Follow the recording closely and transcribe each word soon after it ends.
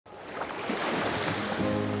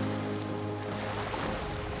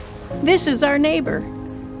This is our neighbor.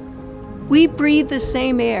 We breathe the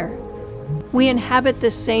same air. We inhabit the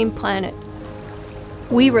same planet.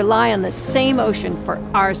 We rely on the same ocean for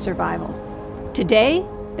our survival. Today,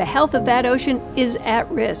 the health of that ocean is at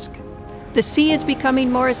risk. The sea is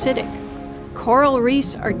becoming more acidic. Coral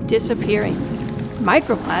reefs are disappearing.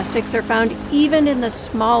 Microplastics are found even in the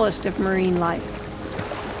smallest of marine life.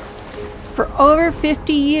 For over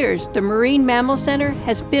 50 years, the Marine Mammal Center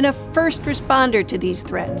has been a first responder to these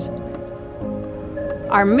threats.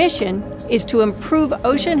 Our mission is to improve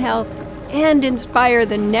ocean health and inspire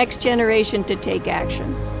the next generation to take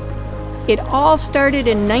action. It all started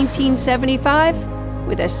in 1975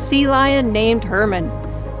 with a sea lion named Herman.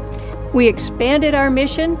 We expanded our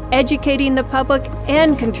mission, educating the public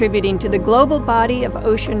and contributing to the global body of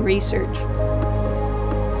ocean research.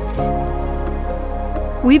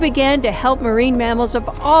 We began to help marine mammals of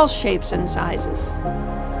all shapes and sizes.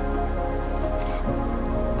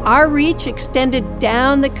 Our reach extended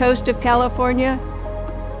down the coast of California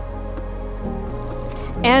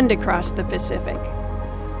and across the Pacific.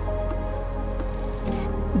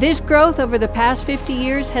 This growth over the past 50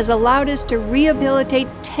 years has allowed us to rehabilitate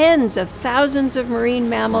tens of thousands of marine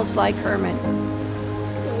mammals like Herman.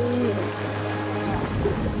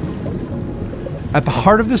 At the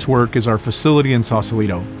heart of this work is our facility in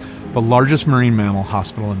Sausalito, the largest marine mammal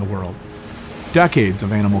hospital in the world. Decades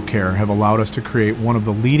of animal care have allowed us to create one of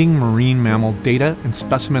the leading marine mammal data and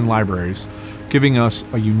specimen libraries, giving us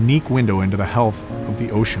a unique window into the health of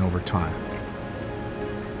the ocean over time.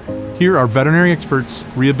 Here, our veterinary experts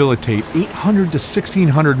rehabilitate 800 to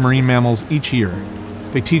 1,600 marine mammals each year.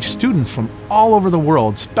 They teach students from all over the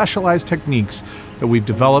world specialized techniques that we've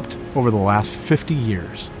developed over the last 50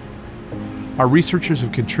 years. Our researchers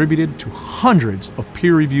have contributed to hundreds of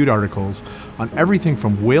peer-reviewed articles on everything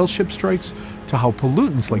from whale ship strikes to how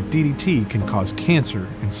pollutants like DDT can cause cancer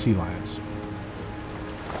in sea lions.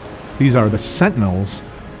 These are the sentinels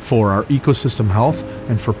for our ecosystem health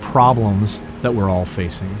and for problems that we're all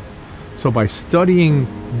facing. So by studying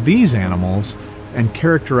these animals and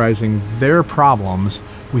characterizing their problems,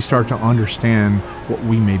 we start to understand what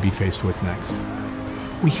we may be faced with next.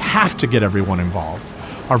 We have to get everyone involved.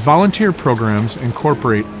 Our volunteer programs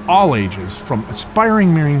incorporate all ages, from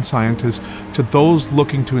aspiring marine scientists to those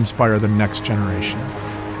looking to inspire the next generation.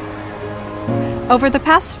 Over the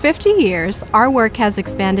past 50 years, our work has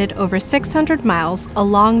expanded over 600 miles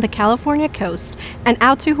along the California coast and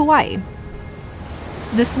out to Hawaii.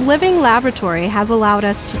 This living laboratory has allowed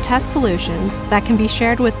us to test solutions that can be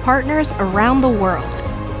shared with partners around the world.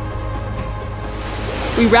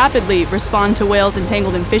 We rapidly respond to whales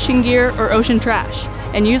entangled in fishing gear or ocean trash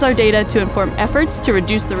and use our data to inform efforts to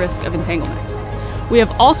reduce the risk of entanglement. We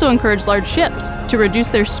have also encouraged large ships to reduce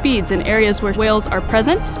their speeds in areas where whales are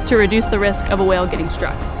present to reduce the risk of a whale getting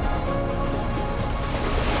struck.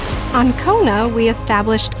 On Kona, we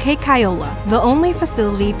established Keikaiola, the only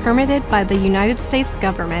facility permitted by the United States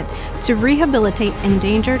government to rehabilitate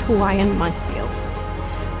endangered Hawaiian monk seals.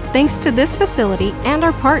 Thanks to this facility and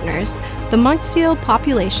our partners, the monk seal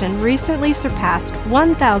population recently surpassed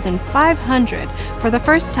 1,500 for the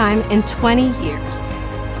first time in 20 years.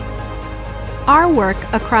 Our work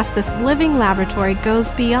across this living laboratory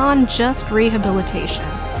goes beyond just rehabilitation.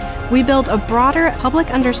 We build a broader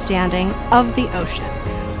public understanding of the ocean,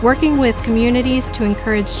 working with communities to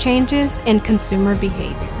encourage changes in consumer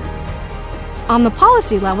behavior. On the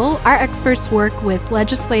policy level, our experts work with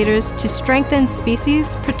legislators to strengthen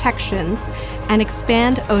species protections and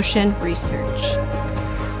expand ocean research.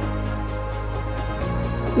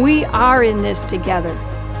 We are in this together.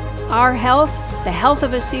 Our health, the health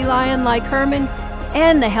of a sea lion like Herman,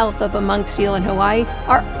 and the health of a monk seal in Hawaii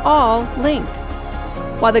are all linked.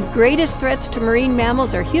 While the greatest threats to marine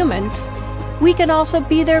mammals are humans, we can also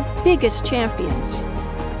be their biggest champions.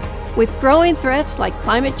 With growing threats like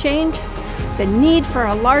climate change, the need for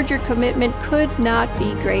a larger commitment could not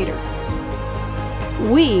be greater.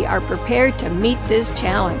 We are prepared to meet this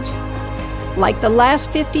challenge. Like the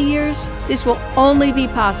last 50 years, this will only be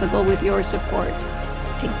possible with your support.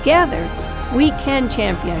 Together, we can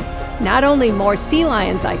champion not only more sea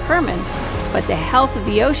lions like Herman, but the health of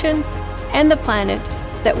the ocean and the planet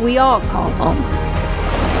that we all call home.